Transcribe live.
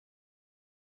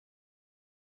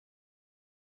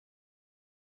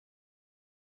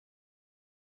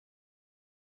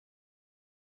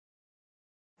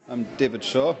I'm David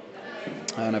Shaw,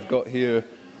 and I've got here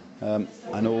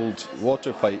an old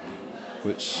water pipe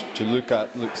which to look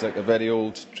at looks like a very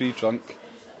old tree trunk,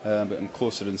 but on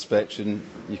closer inspection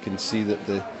you can see that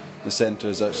the centre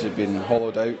has actually been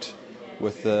hollowed out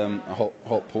with a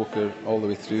hot poker all the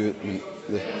way through it. And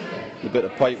the bit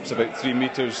of pipe's about 3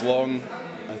 metres long,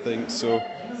 I think, so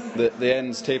the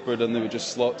ends tapered and they would just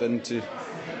slot into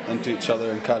each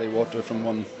other and carry water from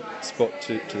one spot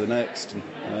to the next.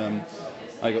 And,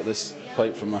 I got this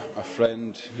pipe from a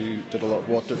friend who did a lot of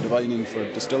water divining for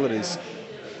distilleries,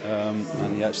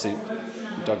 and he actually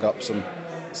dug up some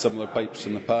similar pipes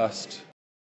in the past.